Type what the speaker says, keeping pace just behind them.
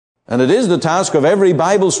And it is the task of every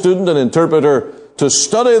Bible student and interpreter to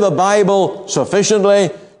study the Bible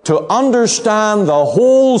sufficiently to understand the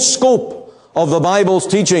whole scope of the Bible's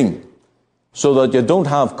teaching so that you don't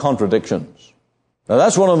have contradictions. Now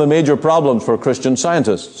that's one of the major problems for Christian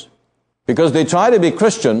scientists, because they try to be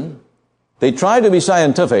Christian, they try to be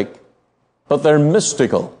scientific, but they're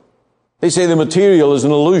mystical. They say the material is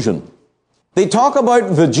an illusion. They talk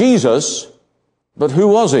about the Jesus, but who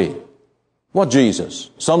was he? What Jesus?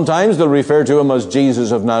 Sometimes they'll refer to him as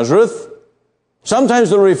Jesus of Nazareth. Sometimes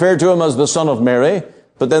they'll refer to him as the Son of Mary,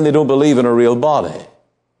 but then they don't believe in a real body.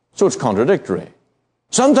 So it's contradictory.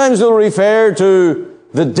 Sometimes they'll refer to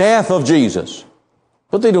the death of Jesus,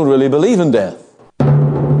 but they don't really believe in death.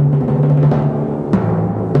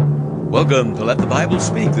 Welcome to Let the Bible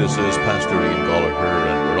Speak. This is Pastor Ian Gallagher,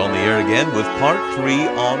 and we're on the air again with part 3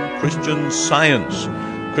 on Christian Science.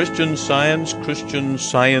 Christian Science, Christian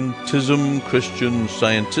Scientism, Christian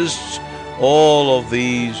Scientists, all of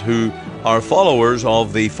these who are followers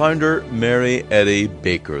of the founder Mary Eddy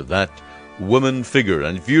Baker, that woman figure.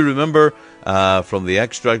 And if you remember from the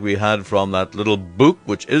extract we had from that little book,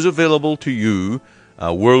 which is available to you,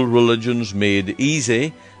 World Religions Made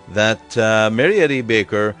Easy, that Mary Eddy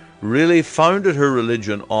Baker really founded her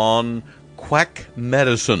religion on quack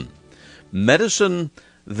medicine. Medicine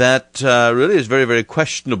that really is very, very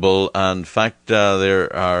questionable. In fact,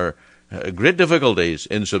 there are great difficulties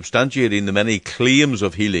in substantiating the many claims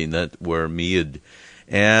of healing that were made.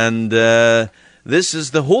 And this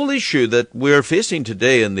is the whole issue that we're facing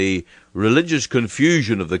today in the religious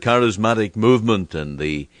confusion of the charismatic movement and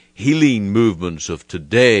the healing movements of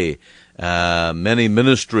today. Many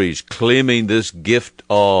ministries claiming this gift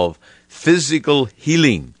of physical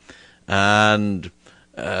healing. And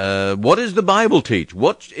what does the Bible teach?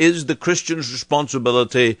 What is the Christian's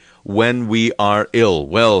responsibility when we are ill?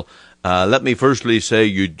 Well, let me firstly say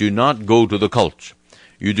you do not go to the cults.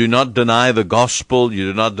 You do not deny the gospel.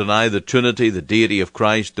 You do not deny the Trinity, the deity of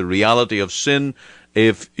Christ, the reality of sin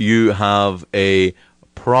if you have a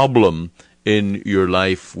problem in your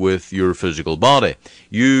life with your physical body.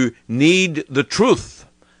 You need the truth.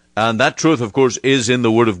 And that truth, of course, is in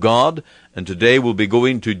the Word of God. And today we'll be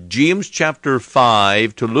going to James chapter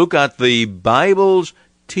 5 to look at the Bible's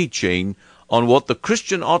teaching on what the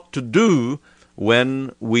Christian ought to do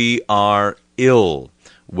when we are ill,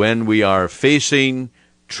 when we are facing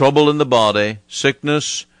trouble in the body,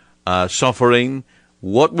 sickness, suffering,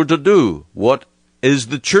 what we're to do, what is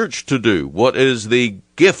the church to do, what is the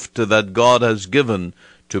gift that God has given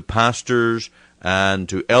to pastors and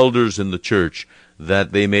to elders in the church,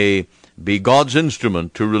 that they may be God's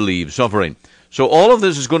instrument to relieve suffering. So all of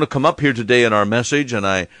this is going to come up here today in our message, and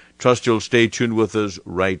I trust you'll stay tuned with us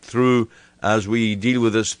right through as we deal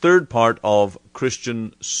with this third part of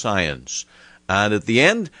Christian Science. And at the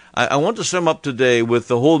end, I want to sum up today with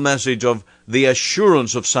the whole message of the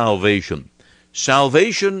assurance of salvation.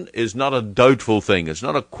 Salvation is not a doubtful thing. It's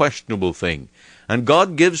not a questionable thing. And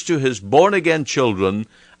God gives to his born-again children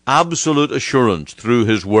absolute assurance through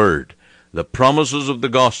his word. The promises of the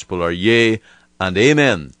gospel are yea and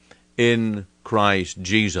amen in Christ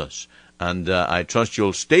Jesus. And I trust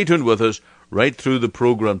you'll stay tuned with us right through the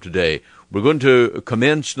program today. We're going to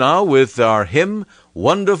commence now with our hymn,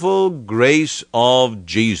 Wonderful Grace of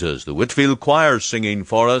Jesus. The Whitfield Choir singing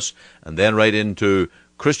for us, and then right into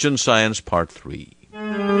Christian Science Part 3.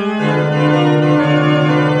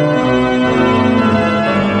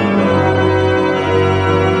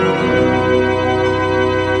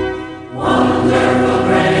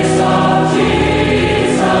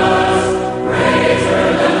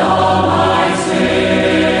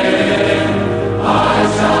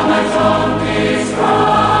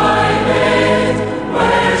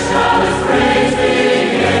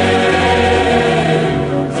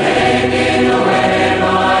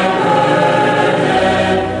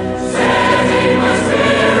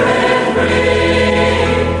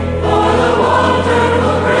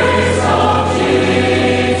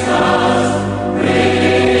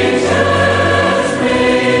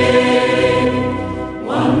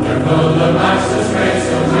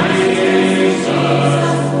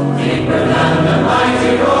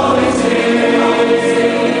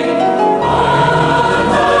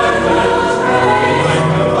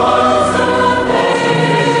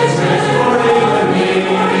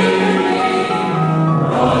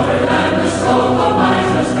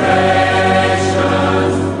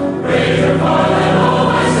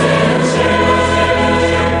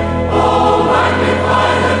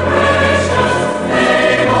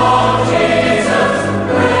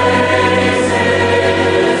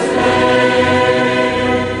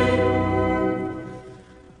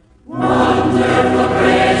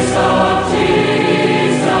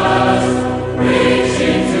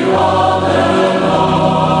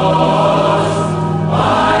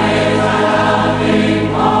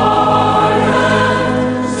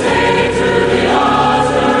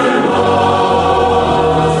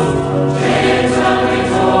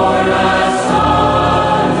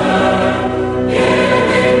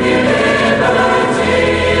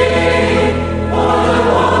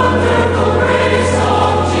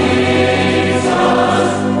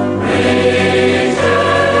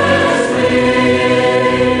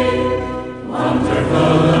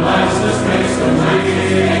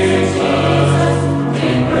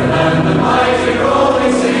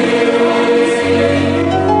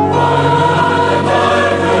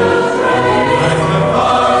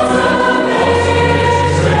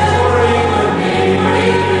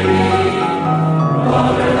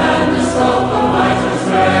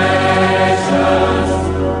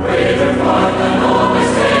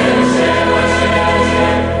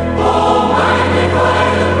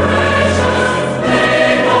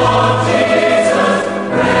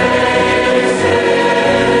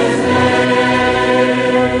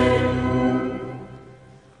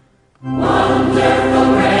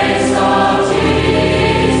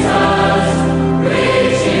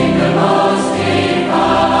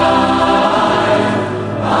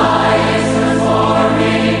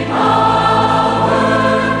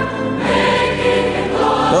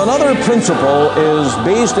 Now, another principle is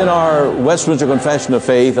based in our Westminster Confession of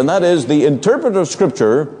Faith, and that is the interpreter of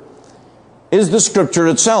Scripture is the Scripture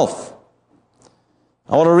itself.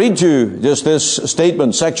 I want to read to you just this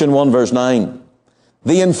statement, section 1, verse 9.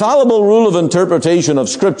 The infallible rule of interpretation of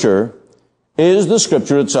Scripture is the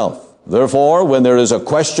Scripture itself. Therefore, when there is a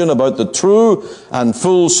question about the true and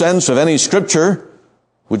full sense of any Scripture,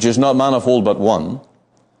 which is not manifold but one,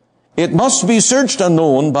 it must be searched and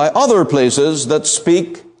known by other places that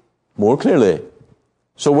speak more clearly.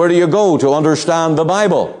 So where do you go to understand the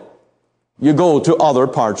Bible? You go to other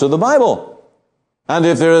parts of the Bible. And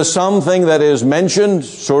if there is something that is mentioned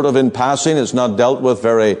sort of in passing, it's not dealt with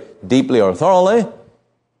very deeply or thoroughly,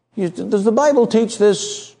 does the Bible teach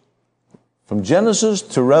this from Genesis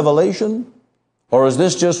to Revelation? Or is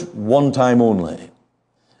this just one time only?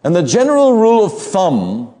 And the general rule of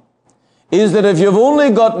thumb is that if you've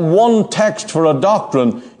only got one text for a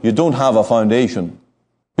doctrine, you don't have a foundation.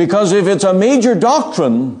 Because if it's a major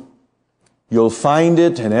doctrine, you'll find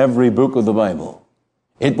it in every book of the Bible.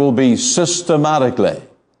 It will be systematically,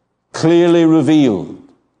 clearly revealed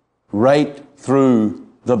right through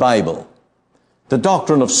the Bible. The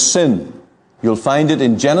doctrine of sin, you'll find it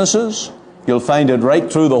in Genesis, you'll find it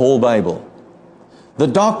right through the whole Bible. The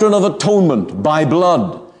doctrine of atonement by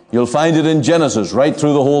blood, you'll find it in Genesis, right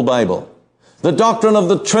through the whole Bible. The doctrine of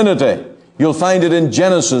the Trinity, you'll find it in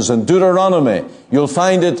Genesis and Deuteronomy. You'll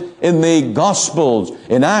find it in the Gospels,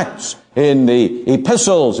 in Acts, in the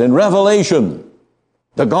Epistles, in Revelation.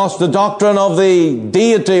 The doctrine of the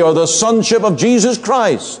deity or the sonship of Jesus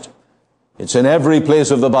Christ. It's in every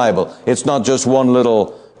place of the Bible. It's not just one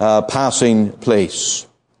little passing place.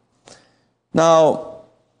 Now,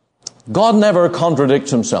 God never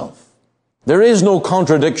contradicts himself. There is no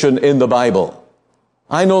contradiction in the Bible.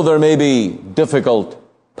 I know there may be difficult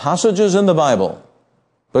passages in the Bible,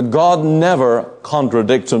 but God never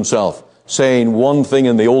contradicts himself, saying one thing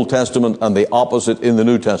in the Old Testament and the opposite in the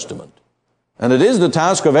New Testament. And it is the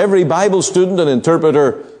task of every Bible student and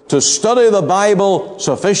interpreter to study the Bible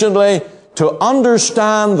sufficiently to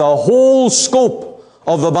understand the whole scope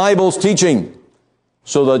of the Bible's teaching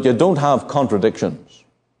so that you don't have contradictions.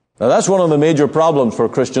 Now that's one of the major problems for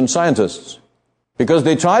Christian scientists, because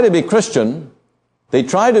they try to be Christian, they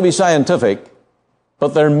try to be scientific,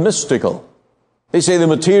 but they're mystical. They say the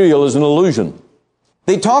material is an illusion.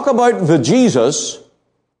 They talk about the Jesus,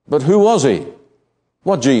 but who was he?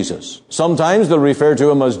 What Jesus? Sometimes they'll refer to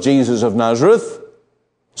him as Jesus of Nazareth.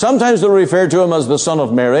 Sometimes they'll refer to him as the Son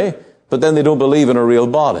of Mary, but then they don't believe in a real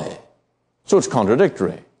body. So it's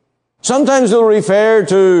contradictory. Sometimes they'll refer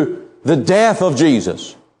to the death of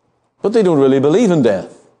Jesus, but they don't really believe in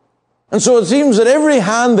death. And so it seems that every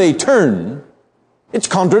hand they turn, it's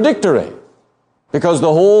contradictory, because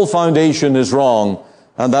the whole foundation is wrong,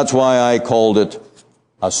 and that's why I called it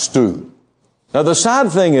a stew. Now the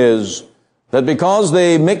sad thing is that because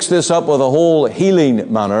they mix this up with a whole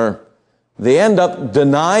healing manner, they end up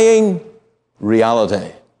denying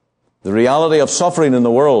reality, the reality of suffering in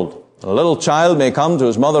the world. A little child may come to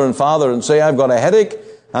his mother and father and say, I've got a headache,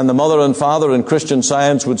 and the mother and father in Christian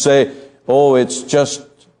Science would say, oh, it's just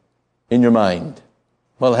in your mind.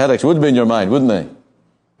 Well, headaches would be in your mind, wouldn't they?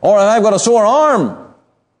 Or I've got a sore arm.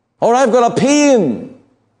 Or I've got a pain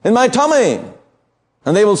in my tummy.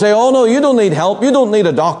 And they will say, oh no, you don't need help. You don't need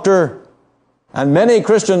a doctor. And many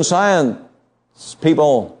Christian Science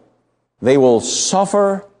people, they will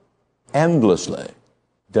suffer endlessly,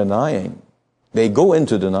 denying. They go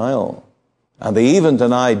into denial. And they even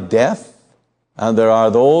deny death. And there are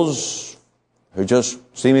those who just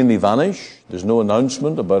seemingly vanish. There's no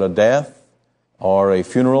announcement about a death or a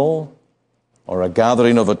funeral or a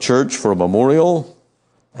gathering of a church for a memorial.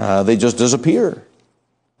 They just disappear.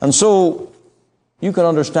 And so you can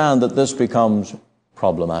understand that this becomes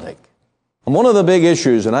problematic. And one of the big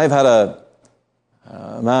issues, and I've had a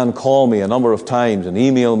man call me a number of times and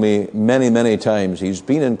email me many, many times. He's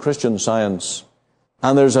been in Christian Science,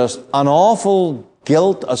 and there's an awful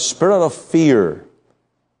guilt, a spirit of fear,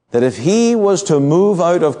 that if he was to move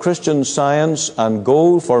out of Christian Science and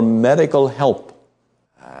go for medical help,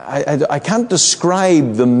 I can't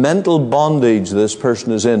describe the mental bondage this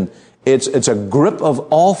person is in. It's a grip of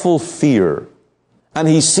awful fear. And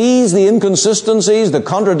he sees the inconsistencies, the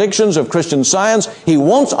contradictions of Christian Science. He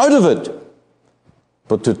wants out of it.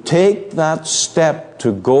 But to take that step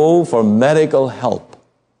to go for medical help,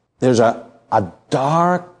 there's a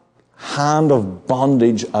dark hand of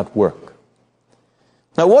bondage at work.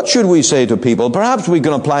 Now, what should we say to people? Perhaps we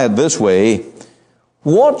can apply it this way.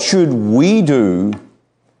 What should we do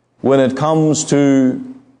when it comes to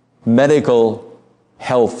medical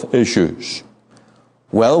health issues?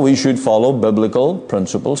 Well, we should follow biblical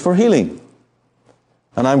principles for healing.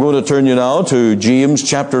 And I'm going to turn you now to James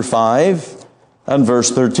chapter 5 and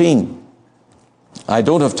verse 13. I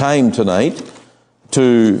don't have time tonight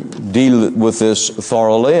to deal with this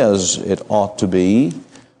thoroughly as it ought to be,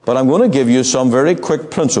 but I'm going to give you some very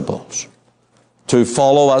quick principles to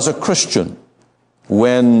follow as a Christian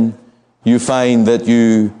when you find that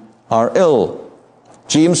you are ill.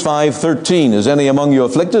 James 5:13, is any among you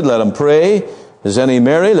afflicted? Let him pray. Is any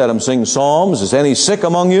merry? Let him sing psalms. Is any sick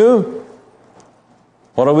among you?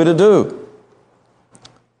 What are we to do?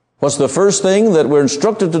 What's the first thing that we're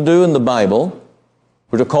instructed to do in the Bible?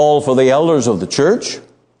 We're to call for the elders of the church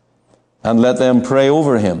and let them pray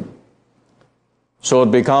over him. So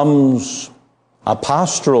it becomes a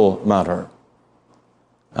pastoral matter.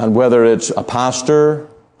 And whether it's a pastor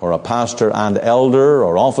or a pastor and elder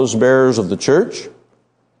or office bearers of the church,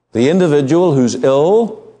 the individual who's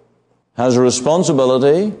ill has a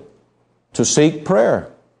responsibility to seek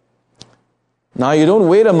prayer. Now, you don't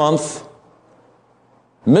wait a month,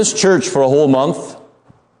 miss church for a whole month,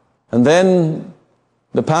 and then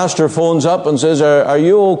the pastor phones up and says, are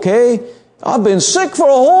you okay? I've been sick for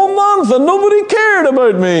a whole month and nobody cared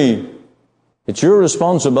about me. It's your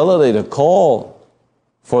responsibility to call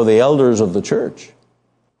for the elders of the church.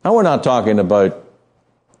 Now, we're not talking about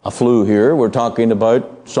a flu here. We're talking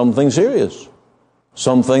about something serious.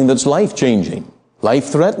 Something that's life-changing,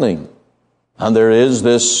 life-threatening. And there is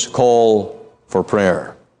this call for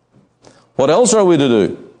prayer. What else are we to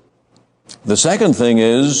do? The second thing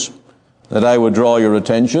is that I would draw your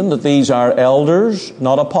attention that these are elders,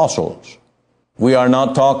 not apostles. We are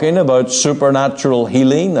not talking about supernatural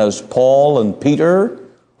healing as Paul and Peter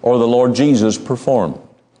or the Lord Jesus performed,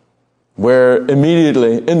 where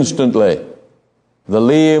immediately, instantly, the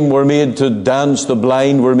lame were made to dance, the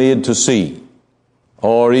blind were made to see,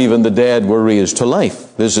 or even the dead were raised to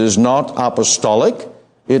life. This is not apostolic.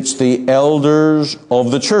 It's the elders of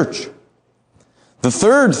the church. The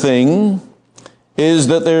third thing is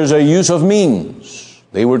that there's a use of means.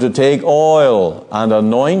 They were to take oil and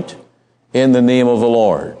anoint in the name of the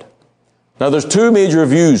Lord. Now, there's two major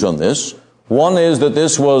views on this. One is that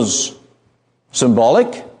this was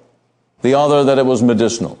symbolic. The other that it was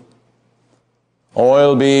medicinal.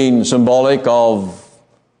 Oil being symbolic of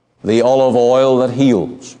the olive oil that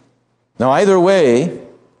heals. Now, either way,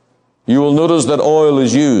 you will notice that oil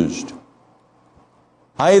is used.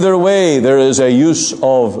 Either way, there is a use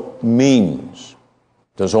of means.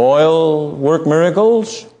 Does oil work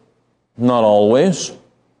miracles? Not always.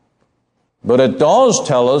 But it does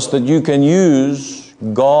tell us that you can use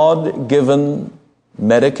God-given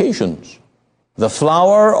medications. The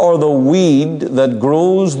flower or the weed that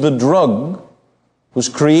grows the drug was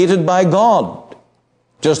created by God,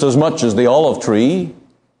 just as much as the olive tree.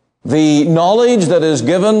 The knowledge that is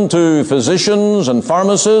given to physicians and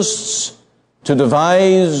pharmacists to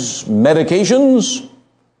devise medications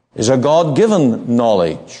is a God-given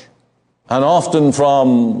knowledge, and often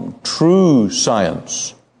from true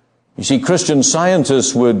science. You see, Christian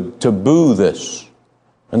scientists would taboo this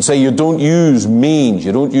and say you don't use means,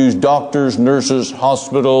 you don't use doctors, nurses,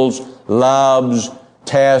 hospitals, labs,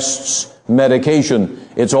 tests, medication.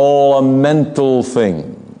 It's all a mental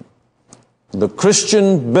thing. The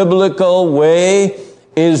Christian biblical way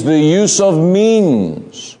is the use of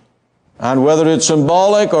means. And whether it's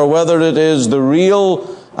symbolic or whether it is the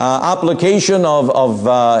real application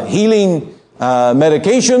of healing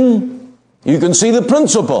medication, you can see the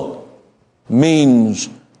principle. Means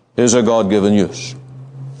is a God-given use.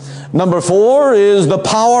 Number 4 is the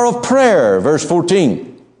power of prayer. Verse 14.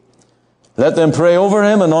 Let them pray over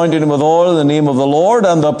him, anointing him with oil in the name of the Lord,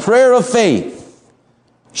 and the prayer of faith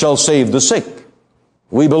shall save the sick.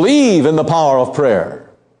 We believe in the power of prayer.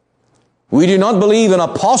 We do not believe in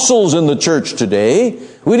apostles in the church today.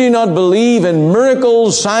 We do not believe in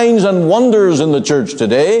miracles, signs, and wonders in the church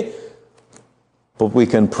today. But we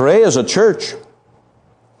can pray as a church,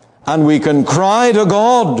 and we can cry to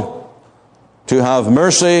God to have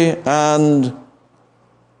mercy and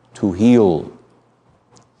to heal.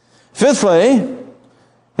 Fifthly,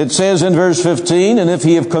 it says in verse 15, and if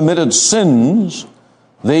he have committed sins,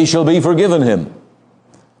 they shall be forgiven him.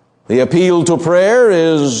 The appeal to prayer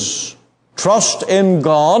is trust in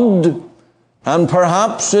God, and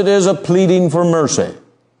perhaps it is a pleading for mercy.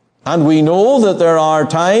 And we know that there are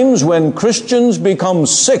times when Christians become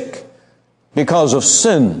sick because of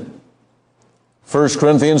sin. 1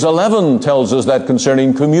 Corinthians 11 tells us that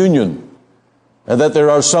concerning communion, that there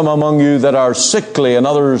are some among you that are sickly and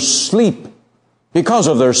others sleep because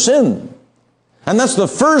of their sin. And that's the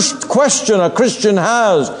first question a Christian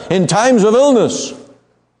has in times of illness.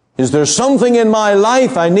 Is there something in my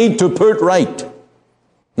life I need to put right?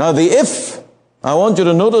 Now the if, I want you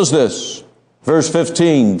to notice this. Verse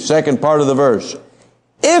 15, second part of the verse.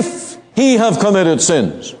 If he have committed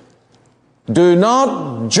sins, do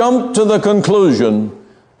not jump to the conclusion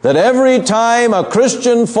that every time a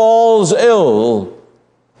Christian falls ill,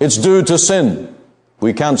 it's due to sin.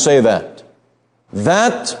 We can't say that.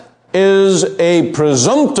 That is a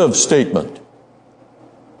presumptive statement.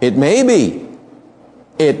 It may be.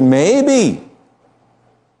 It may be.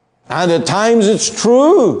 And at times it's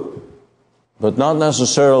true, but not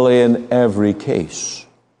necessarily in every case.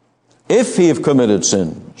 If he have committed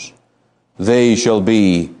sins, they shall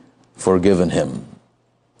be forgiven him.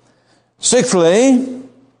 Sixthly,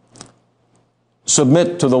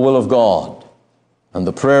 submit to the will of God, and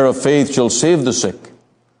the prayer of faith shall save the sick,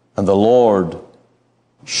 and the Lord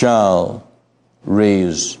shall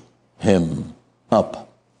raise him up.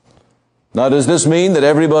 Now, does this mean that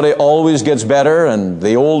everybody always gets better, and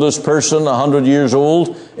the oldest person, 100 years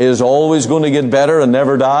old, is always going to get better and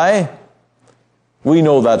never die? We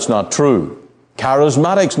know that's not true.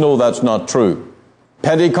 Charismatics know that's not true.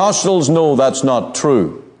 Pentecostals know that's not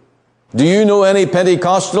true. Do you know any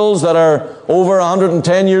Pentecostals that are over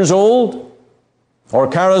 110 years old? Or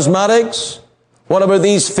charismatics? What about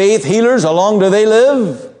these faith healers? How long do they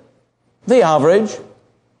live? The average.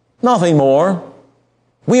 Nothing more.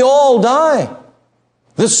 We all die.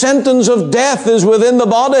 The sentence of death is within the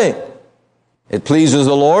body. It pleases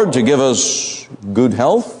the Lord to give us good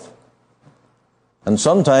health. And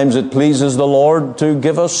sometimes it pleases the Lord to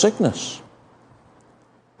give us sickness.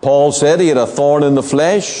 Paul said he had a thorn in the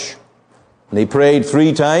flesh, and he prayed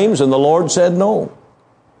 3 times, and the Lord said no.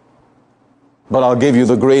 But I'll give you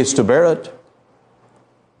the grace to bear it.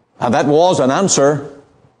 And that was an answer.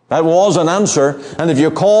 That was an answer. And if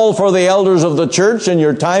you call for the elders of the church in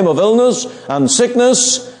your time of illness and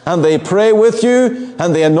sickness, and they pray with you,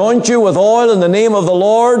 and they anoint you with oil in the name of the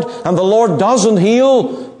Lord, and the Lord doesn't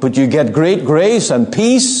heal, but you get great grace and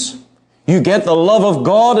peace, you get the love of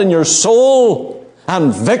God in your soul,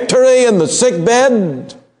 and victory in the sick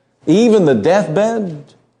bed, even the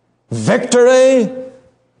deathbed, victory,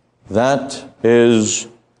 that is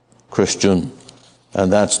Christian.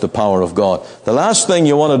 And that's the power of God. The last thing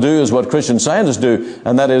you want to do is what Christian Scientists do,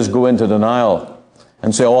 and that is go into denial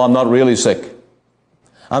and say, oh, I'm not really sick.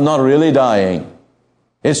 I'm not really dying.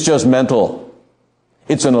 It's just mental.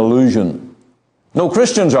 It's an illusion. No,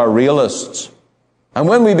 Christians are realists. And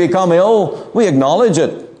when we become ill, we acknowledge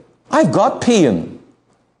it. I've got pain.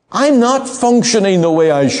 I'm not functioning the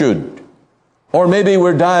way I should. Or maybe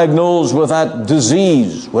we're diagnosed with that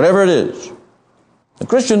disease, whatever it is. The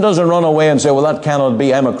Christian doesn't run away and say, well, that cannot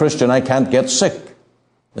be. I'm a Christian. I can't get sick.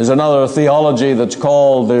 There's another theology that's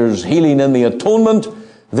called there's healing in the atonement.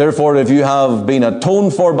 Therefore, if you have been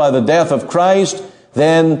atoned for by the death of Christ,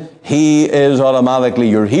 then he is automatically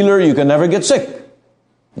your healer. You can never get sick.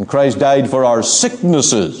 And Christ died for our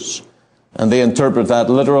sicknesses. And they interpret that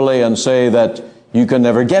literally and say that you can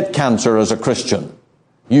never get cancer as a Christian.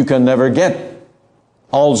 You can never get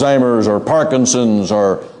Alzheimer's or Parkinson's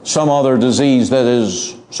or some other disease that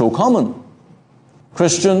is so common.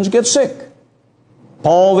 Christians get sick.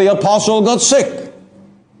 Paul the Apostle got sick.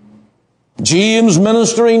 James,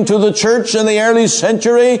 ministering to the church in the early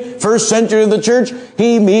century, first century of the church,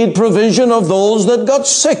 he made provision of those that got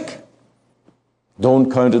sick.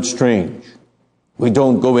 Don't count it strange. We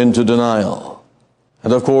don't go into denial.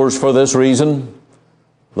 And of course, for this reason,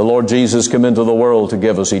 the Lord Jesus came into the world to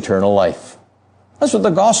give us eternal life. That's what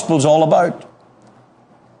the gospel's all about.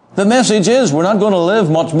 The message is we're not going to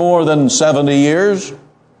live much more than 70 years.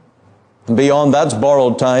 And beyond that's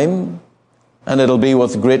borrowed time. And it'll be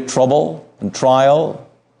with great trouble and trial.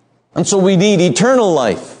 And so we need eternal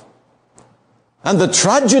life. And the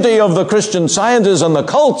tragedy of the Christian Scientists and the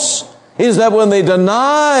cults is that when they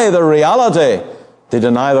deny the reality, they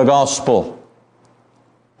deny the gospel.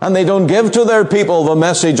 And they don't give to their people the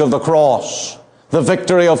message of the cross, the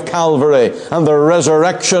victory of Calvary, and the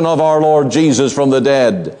resurrection of our Lord Jesus from the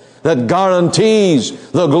dead, that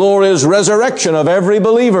guarantees the glorious resurrection of every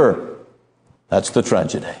believer. That's the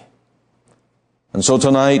tragedy. And so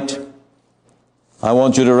tonight, I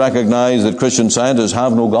want you to recognize that Christian Scientists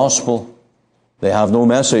have no gospel. They have no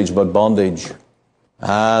message but bondage.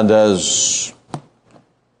 And as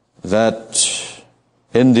that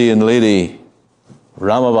Indian lady,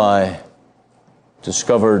 Ramabai,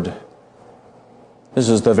 discovered, this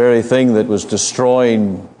is the very thing that was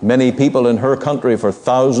destroying many people in her country for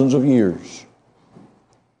thousands of years.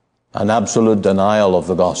 An absolute denial of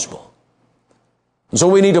the gospel. And so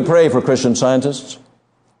we need to pray for Christian Scientists.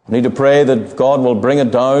 We need to pray that God will bring it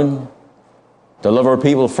down deliver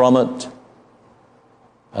people from it,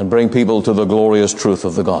 and bring people to the glorious truth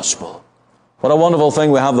of the gospel. What a wonderful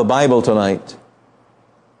thing we have the Bible tonight.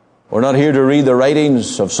 We're not here to read the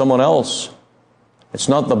writings of someone else. It's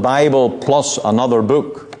not the Bible plus another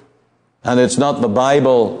book. And it's not the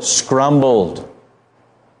Bible scrambled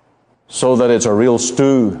so that it's a real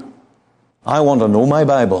stew. I want to know my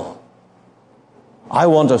Bible. I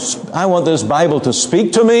want this Bible to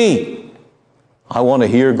speak to me. I want to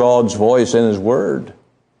hear God's voice in His Word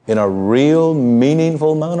in a real,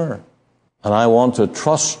 meaningful manner. And I want to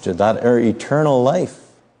trust in that eternal life.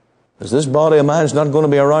 Because this body of mine is not going to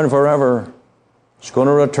be around forever. It's going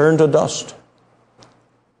to return to dust.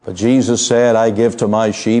 But Jesus said, I give to my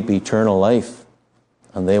sheep eternal life,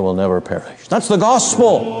 and they will never perish. That's the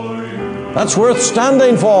gospel. That's worth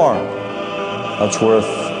standing for. That's worth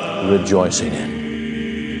rejoicing in.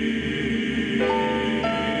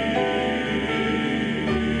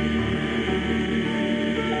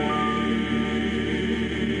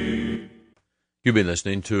 You've been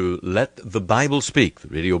listening to Let the Bible Speak, the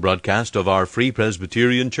radio broadcast of our Free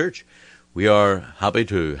Presbyterian Church. We are happy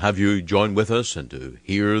to have you join with us and to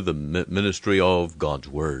hear the ministry of God's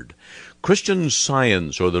Word. Christian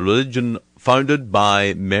Science, or the religion founded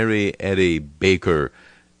by Mary Eddy Baker,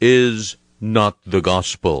 is not the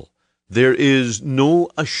gospel. There is no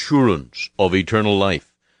assurance of eternal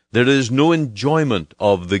life. There is no enjoyment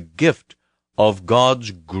of the gift of God's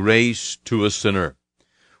grace to a sinner.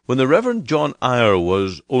 When the Reverend John Eyre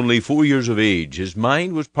was only 4 years of age, his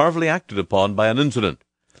mind was powerfully acted upon by an incident,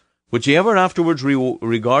 which he ever afterwards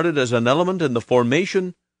regarded as an element in the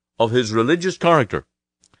formation of his religious character.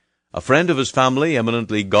 A friend of his family,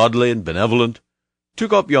 eminently godly and benevolent,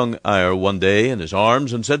 took up young Eyre one day in his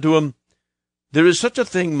arms and said to him, "There is such a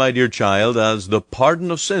thing, my dear child, as the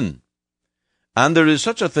pardon of sin, and there is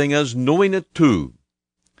such a thing as knowing it too."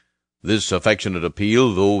 This affectionate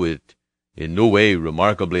appeal, though it in no way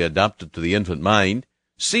remarkably adapted to the infant mind,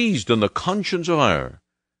 seized on the conscience of Eyre,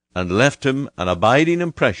 and left him an abiding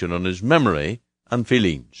impression on his memory and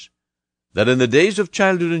feelings, that in the days of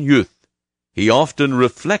childhood and youth he often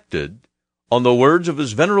reflected on the words of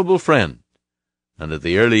his venerable friend, and at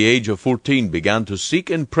the early age of 14 began to seek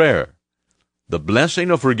in prayer the blessing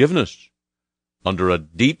of forgiveness under a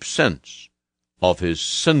deep sense of his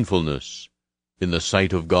sinfulness in the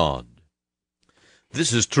sight of God.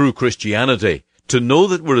 This is true Christianity, to know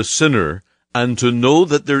that we're a sinner and to know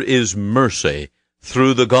that there is mercy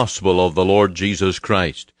through the gospel of the Lord Jesus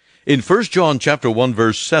Christ. In 1 John chapter 1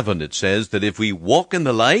 verse 7 it says that if we walk in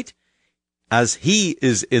the light, as He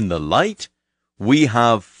is in the light, we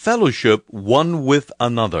have fellowship one with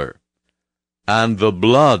another. And the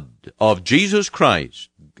blood of Jesus Christ,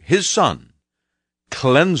 His Son,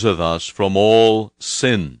 cleanseth us from all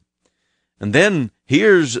sin. And then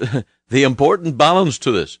here's the important balance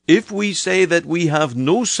to this. If we say that we have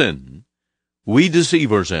no sin, we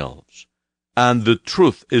deceive ourselves, and the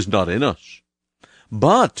truth is not in us.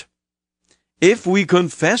 But if we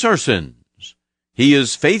confess our sins, He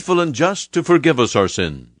is faithful and just to forgive us our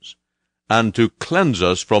sins, and to cleanse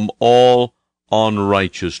us from all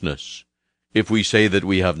unrighteousness. If we say that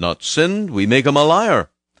we have not sinned, we make Him a liar,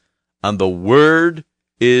 and the Word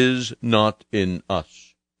is not in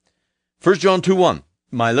us. 1 John 2:1,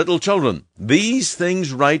 My little children, these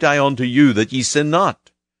things write I unto you, that ye sin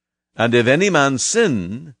not. And if any man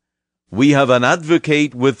sin, we have an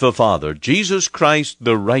advocate with the Father, Jesus Christ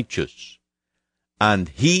the righteous. And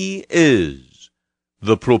He is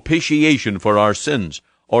the propitiation for our sins,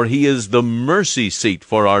 or He is the mercy seat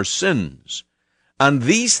for our sins. And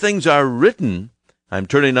these things are written, I'm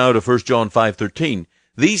turning now to 1 John 5:13,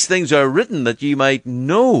 these things are written that ye might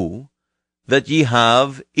know that ye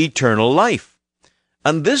have eternal life.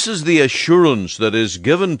 And this is the assurance that is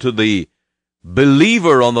given to the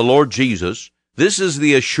believer on the Lord Jesus. This is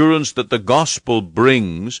the assurance that the gospel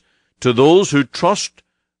brings to those who trust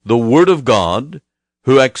the Word of God,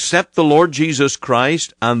 who accept the Lord Jesus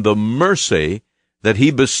Christ and the mercy that He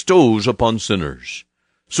bestows upon sinners.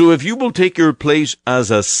 So if you will take your place as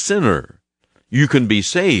a sinner, you can be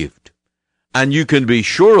saved, and you can be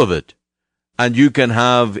sure of it, and you can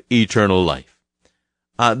have eternal life.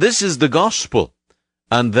 This is the gospel.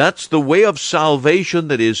 And that's the way of salvation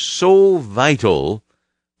that is so vital,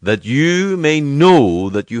 that you may know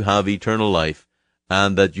that you have eternal life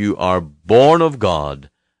and that you are born of God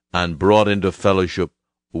and brought into fellowship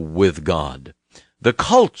with God. The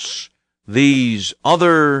cults, these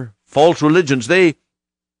other false religions, they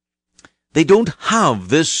don't have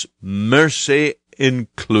this mercy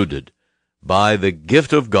included by the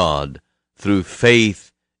gift of God through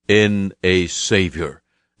faith in a Savior.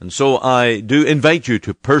 And so I do invite you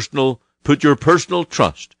to personal put your personal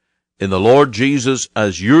trust in the Lord Jesus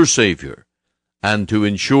as your Savior, and to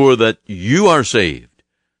ensure that you are saved,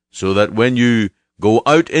 so that when you go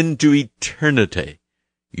out into eternity,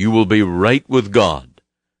 you will be right with God.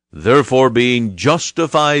 Therefore, being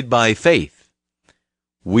justified by faith,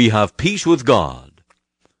 we have peace with God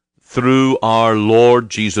through our Lord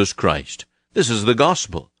Jesus Christ. This is the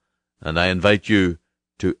gospel, and I invite you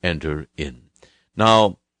to enter in.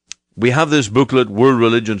 Now, we have this booklet, World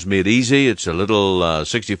Religions Made Easy. It's a little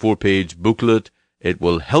 64-page booklet. It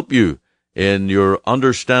will help you in your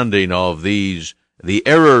understanding of the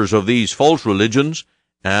errors of these false religions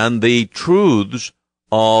and the truths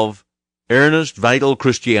of earnest, vital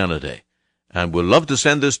Christianity. And we'd love to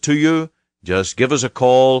send this to you. Just give us a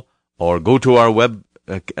call or go to our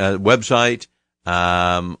website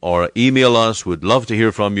or email us. We'd love to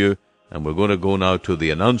hear from you. And we're going to go now to the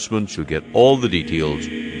announcements. You'll get all the details.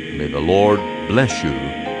 May the Lord bless you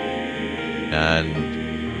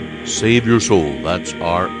and save your soul. That's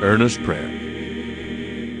our earnest prayer.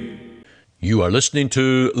 You are listening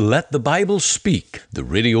to Let the Bible Speak, the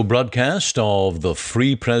radio broadcast of the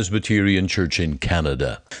Free Presbyterian Church in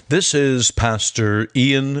Canada. This is Pastor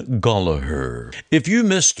Ian Gollaher. If you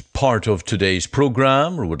missed part of today's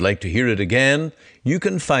program or would like to hear it again, you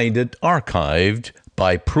can find it archived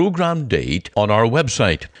by program date on our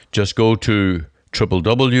website. Just go to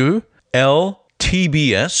www.ltbs.ca,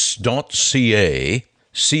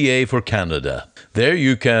 CA for Canada. There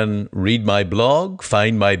you can read my blog,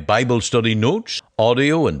 find my Bible study notes,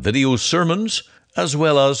 audio and video sermons, as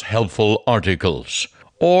well as helpful articles.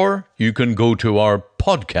 Or you can go to our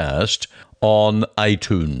podcast on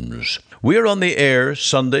iTunes. We're on the air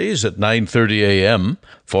Sundays at 9:30 a.m.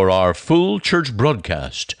 for our full church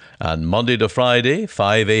broadcast, and Monday to Friday,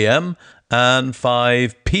 5 a.m. and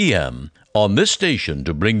 5 p.m. on this station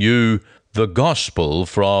to bring you the gospel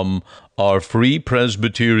from our Free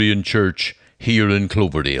Presbyterian Church here in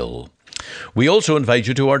Cloverdale. We also invite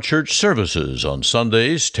you to our church services on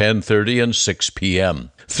Sundays, 10:30 and 6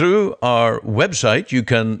 p.m. Through our website, you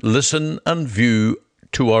can listen and view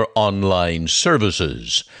to our online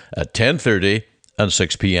services at 10:30 and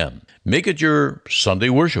 6 p.m. Make it your Sunday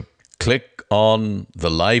worship. Click on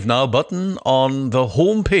the Live Now button on the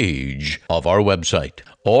home page of our website.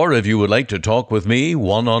 Or if you would like to talk with me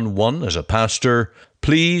one-on-one as a pastor,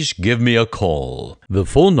 please give me a call. The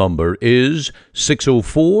phone number is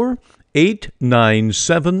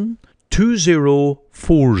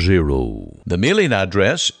 604-897-2040. The mailing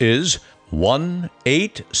address is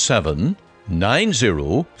 18790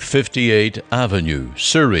 58th Avenue,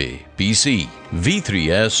 Surrey, BC,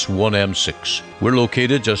 V3S1M6. We're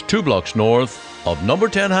located just 2 blocks north of number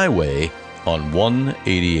 10 Highway on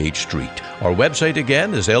 188th Street. Our website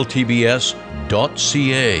again is ltbs.ca.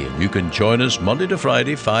 You can join us Monday to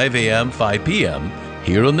Friday, 5 a.m., 5 p.m.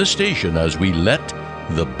 here on the station as we let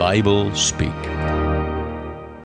the Bible speak.